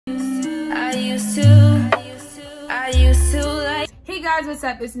I used to like. Hey guys, what's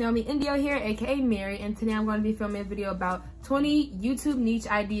up? It's Naomiindio here, aka Mary, and today I'm going to be filming a video about 20 YouTube niche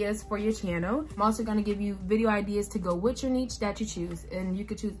ideas for your channel. I'm also going to give you video ideas to go with your niche that you choose, and you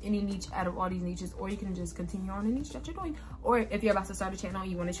could choose any niche out of all these niches, or you can just continue on the niche that you're doing, or if you're about to start a channel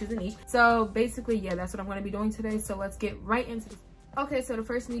and you want to choose a niche. So basically, yeah, that's what I'm going to be doing today. So let's get right into this. Okay, so the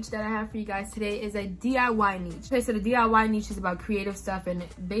first niche that I have for you guys today is a DIY niche. Okay, so the DIY niche is about creative stuff, and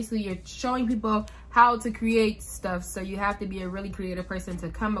basically you're showing people how to create stuff. So you have to be a really creative person to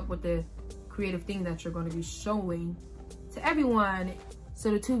come up with the creative thing that you're going to be showing to everyone.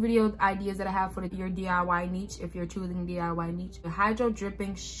 So the two video ideas that I have for your DIY niche, if you're choosing DIY niche, a hydro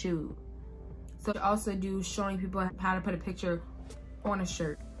dripping shoe. So I also do showing people how to put a picture on a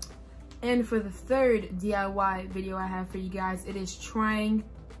shirt. And for the third DIY video I have for you guys, it is trying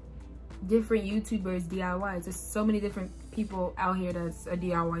different YouTubers DIYs. There's so many different people out here that's a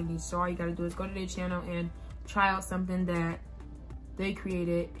DIY niche. So all you gotta do is go to their channel and try out something that they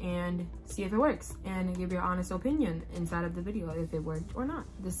created and see if it works, and give your honest opinion inside of the video if it worked or not.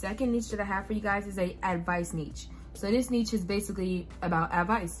 The second niche that I have for you guys is a advice niche. So this niche is basically about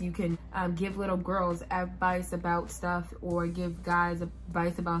advice. You can give little girls advice about stuff, or give guys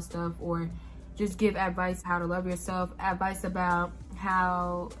advice about stuff, or just give advice how to love yourself, advice about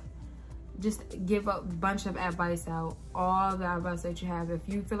how, just give a bunch of advice out, all the advice that you have. If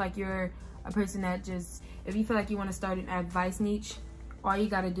you feel like you're a person that if you feel like you want to start an advice niche, all you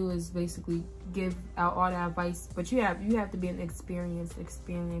got to do is basically give out all the advice. But you have to be an experienced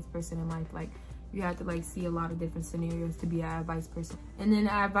person in life. Like, you have to like see a lot of different scenarios to be an advice person. And then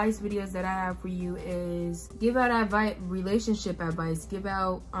the advice videos that I have for you is give out advice, relationship advice, give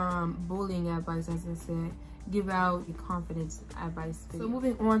out bullying advice, as I said, give out confidence advice video. So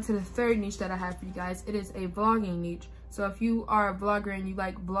moving on to the third niche that I have for you guys, it is a vlogging niche. So if you are a vlogger and you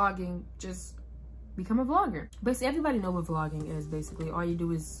like vlogging, just become a vlogger. Basically, everybody know what vlogging is. Basically, all you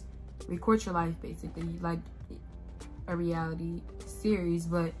do is record your life, basically, like a reality series,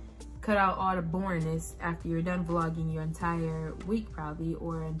 but cut out all the boringness after you're done vlogging your entire week probably,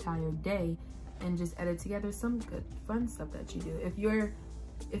 or entire day, and just edit together some good fun stuff that you do. If you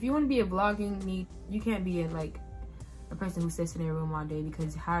want to be a vlogging niche, you can't be like a person who sits in their room all day,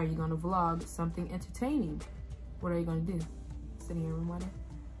 because how are you going to vlog something entertaining? What are you going to do? Sit in your room all day?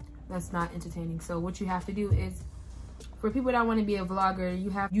 That's not entertaining. So what you have to do is, for people that want to be a vlogger,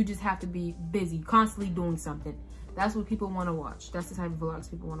 you just have to be busy, constantly doing something. That's what people want to watch. That's the type of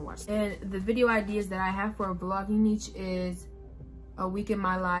vlogs people want to watch. And the video ideas that I have for a vlogging niche is a week in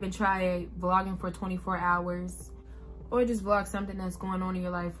my life. You can try vlogging for 24 hours, or just vlog something that's going on in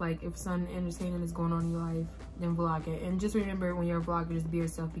your life. Like if something entertaining is going on in your life, then vlog it. And just remember, when you're a vlogger, just be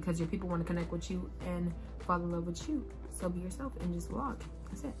yourself, because your people want to connect with you and fall in love with you. So be yourself and just vlog.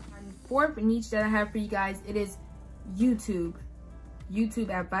 That's it. And fourth niche that I have for you guys, it is YouTube.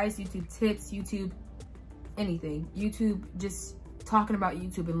 YouTube advice, YouTube tips, YouTube anything. YouTube, just talking about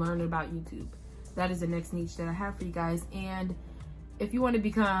YouTube and learning about YouTube. That is the next niche that I have for you guys. And if you want to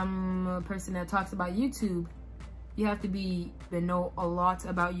become a person that talks about YouTube, you have to know a lot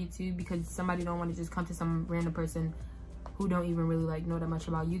about YouTube, because somebody don't want to just come to some random person who don't even really like know that much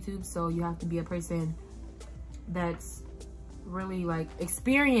about YouTube. So you have to be a person that's really like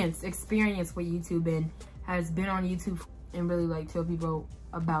experienced with YouTube, and has been on YouTube, and really like tell people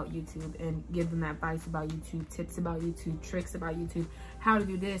about YouTube and give them advice about YouTube, tips about YouTube, tricks about YouTube, how to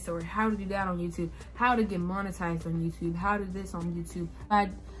do this or how to do that on YouTube, how to get monetized on YouTube, how to do this on YouTube.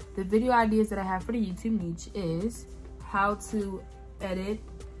 The video ideas that I have for the YouTube niche is how to edit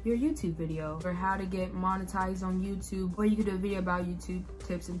your YouTube video, or how to get monetized on YouTube, or you could do a video about YouTube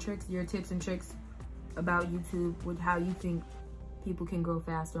tips and tricks, your tips and tricks about YouTube, with how you think people can grow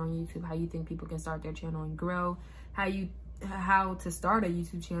faster on YouTube, how you think people can start their channel and grow, how to start a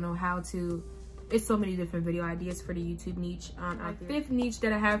YouTube channel, it's so many different video ideas for the YouTube niche. The fifth niche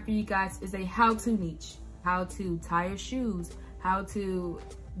that I have for you guys is a how-to niche. How to tie your shoes, how to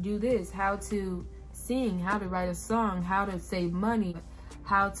do this, how to sing, how to write a song, how to save money,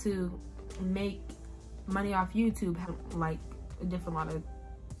 how to make money off YouTube, like a different lot of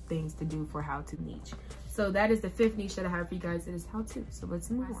things to do for how-to niche. So that is the fifth niche that I have for you guys. It is how-to. So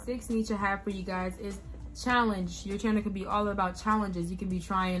let's move on. The sixth niche I have for you guys is challenge. Your channel could be all about challenges. You can be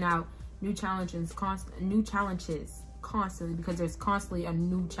trying out new challenges constantly, because there's constantly a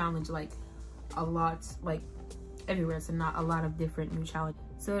new challenge, like a lot, like everywhere. So not a lot of different new challenges.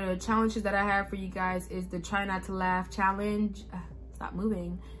 So the challenges that I have for you guys is the try not to laugh challenge. Stop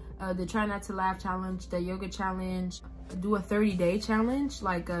moving. The try not to laugh challenge, the yoga challenge, do a 30-day challenge,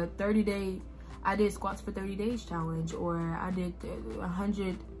 like a 30-day I did squats for 30 days challenge, or I did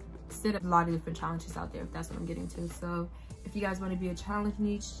 100 set up a lot of different challenges out there, if that's what I'm getting to. So if you guys want to be a challenge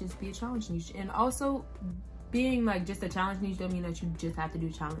niche, just be a challenge niche. And also, being like just a challenge niche don't mean that you just have to do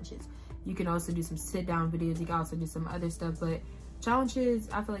challenges. You can also do some sit down videos. You can also do some other stuff, but challenges,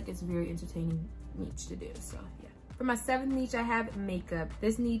 I feel like it's a very entertaining niche to do. So yeah. For my 7th niche, I have makeup.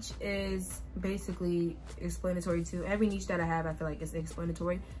 This niche is basically explanatory to every niche that I have. I feel like it's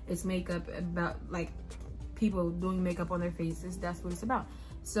explanatory. It's makeup about like people doing makeup on their faces. That's what it's about.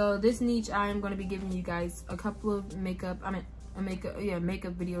 So this niche, I am going to be giving you guys a couple of makeup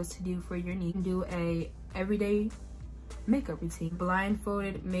videos to do for your niche. You can do a everyday makeup routine,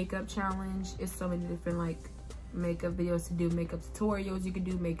 blindfolded makeup challenge. It's so many different like makeup videos to do, makeup tutorials. You can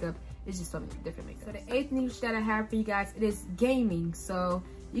do makeup. It's just so many different makeup. So the 8th niche that I have for you guys, it is gaming. So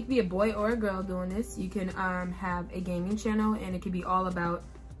you can be a boy or a girl doing this. You can have a gaming channel, and it could be all about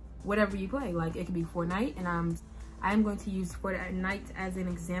whatever you play. Like it could be Fortnite, and I'm going to use Fortnite as an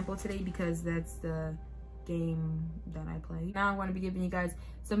example today because that's the game that I play. Now I'm going to be giving you guys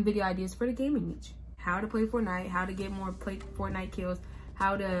some video ideas for the gaming niche. How to play Fortnite, how to get more Fortnite kills,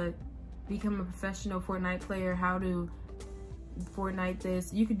 how to become a professional Fortnite player, how to Fortnite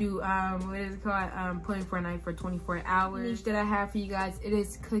this. You could do what is it called, playing Fortnite for 24 hours. Niche that I have for you guys, it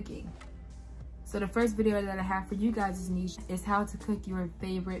is cooking. So the first video that I have for you guys' niche is how to cook your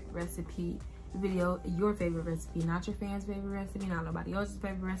favorite recipe video. Your favorite recipe, not your fans' favorite recipe, not nobody else's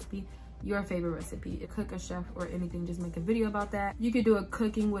favorite recipe, your favorite recipe. Cook, a chef, or anything, just make a video about that. You could do a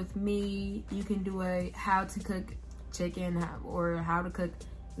cooking with me. You can do a how to cook chicken, or how to cook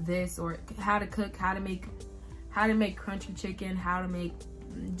this, or how to make crunchy chicken, how to make,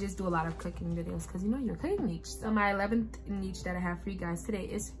 just do a lot of cooking videos because you know your cooking niche. So my 11th niche that I have for you guys today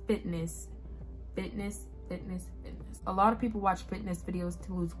is fitness. A lot of people watch fitness videos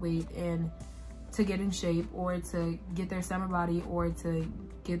to lose weight and to get in shape, or to get their summer body, or to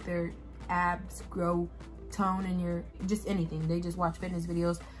get their abs grow, tone, and your just anything. They just watch fitness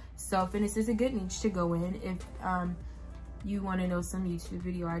videos. So fitness is a good niche to go in if you want to know some YouTube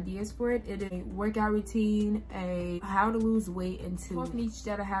video ideas for it. It is a workout routine, a how to lose weight, and 12th niche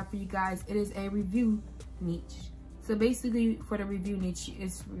that I have for you guys, it is a review niche. So basically for the review niche,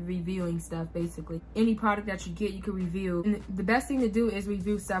 it's reviewing stuff. Basically any product that you get, you can review. And the best thing to do is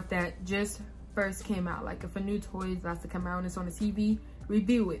review stuff that just first came out. Like if a new toy is about to come out and it's on the TV,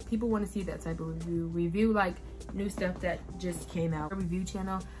 review it. People want to see that type of review like new stuff that just came out. A review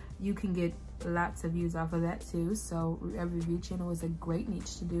channel, you can get lots of views off of that too. So a review channel is a great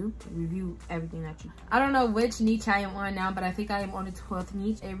niche to do. Review everything that you, I don't know which niche I am on now, but I think I am on the 12th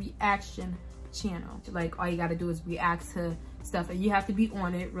niche, a reaction channel. Like all you got to do is react to stuff, and you have to be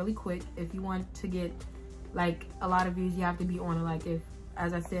on it really quick. If you want to get like a lot of views, you have to be on it. Like if,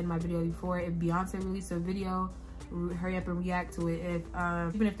 as I said in my video before, if Beyonce released a video, hurry up and react to it. If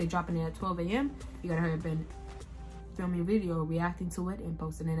even if they dropping it at 12 a.m, you gotta hurry up and film your video reacting to it and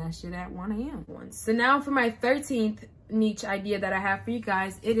posting it that shit at 1 a.m. So now for my 13th niche idea that I have for you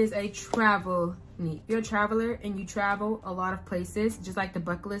guys, it is a travel niche. If you're a traveler and you travel a lot of places, just like the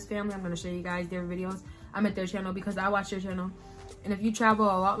Bucket List family, I'm going to show you guys their videos. I'm at their channel because I watch their channel. And if you travel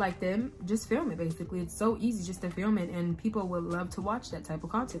a lot like them, just film it. Basically it's so easy just to film it, and people would love to watch that type of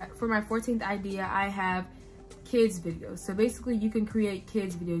content. For my 14th idea, I have kids videos. So basically you can create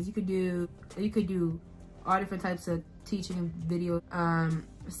kids videos. You could do all different types of teaching videos,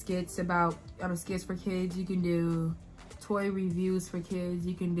 skits about skits for kids. You can do toy reviews for kids.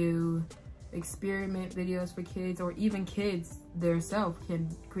 You can do experiment videos for kids, or even kids themselves can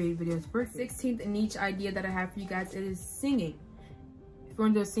create videos for kids. 16th niche idea that I have for you guys, it is singing. If you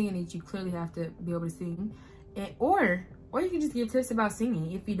want to do a singing niche, you clearly have to be able to sing, and or you can just give tips about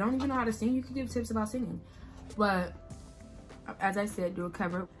singing. If you don't even know how to sing, you can give tips about singing. But as I said, do a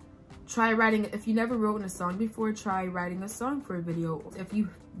cover. Try writing, if you never wrote a song before, try writing a song for a video. If you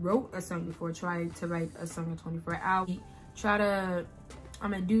wrote a song before, try to write a song in 24 hours. Try to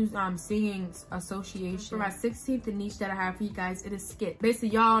do singing association. For my 16th niche that I have for you guys, it is skit. Basically,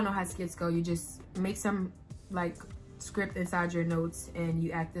 y'all know how skits go. You just make some like script inside your notes and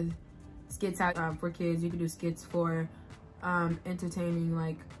you act the skits out for kids. You can do skits for entertaining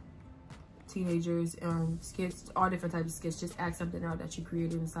like teenagers, skits, all different types of skits. Just act something out that you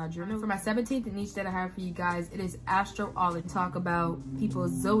created inside your notes. For my 17th niche that I have for you guys, it is astrology. Talk about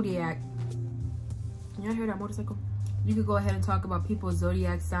people's zodiac. Can y'all hear that motorcycle? You could go ahead and talk about people's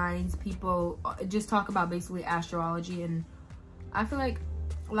zodiac signs. People just talk about basically astrology, and I feel like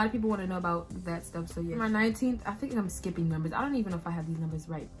a lot of people want to know about that stuff. So yeah. For my 19th, I think I'm skipping numbers. I don't even know if I have these numbers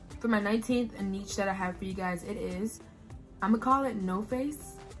right. For my 19th niche that I have for you guys, it is, I'm gonna call it no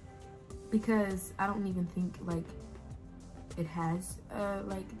face, because I don't even think like it has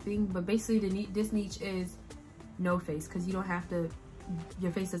like thing, but basically this niche is no face, because you don't have to,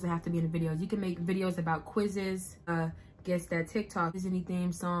 your face doesn't have to be in the videos. You can make videos about quizzes, guess that TikTok, Disney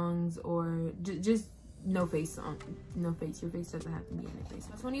theme songs, or just no face song, no face. Your face doesn't have to be in the face.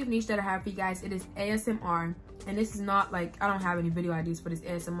 So 20th niche that I have for you guys, it is ASMR, and this is not like, I don't have any video ideas for this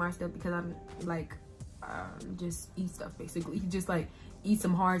ASMR stuff, because I'm like just eat stuff basically. You just like eat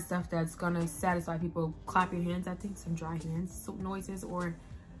some hard stuff that's gonna satisfy people. Clap your hands, I think, some dry hands, so noises, or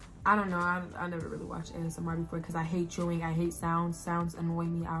I don't know. I never really watched ASMR before because I hate chewing. I hate sounds. Sounds annoy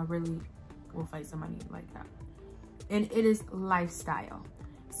me. I really will fight somebody like that. And it is lifestyle.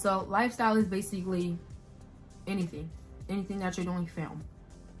 So lifestyle is basically anything that you're doing, film.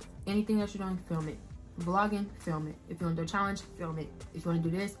 Anything that you're doing, film it. Vlogging, film it. If you want to do a challenge, film it. If you want to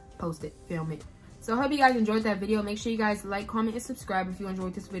do this, post it, film it. So I hope you guys enjoyed that video. Make sure you guys like, comment, and subscribe if you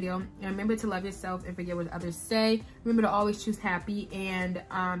enjoyed this video. And remember to love yourself and forget what others say. Remember to always choose happy, and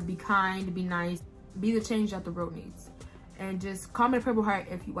be kind, be nice, be the change that the world needs. And just comment a purple heart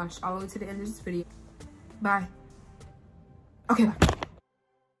if you watched all the way to the end of this video. Bye. Okay, bye.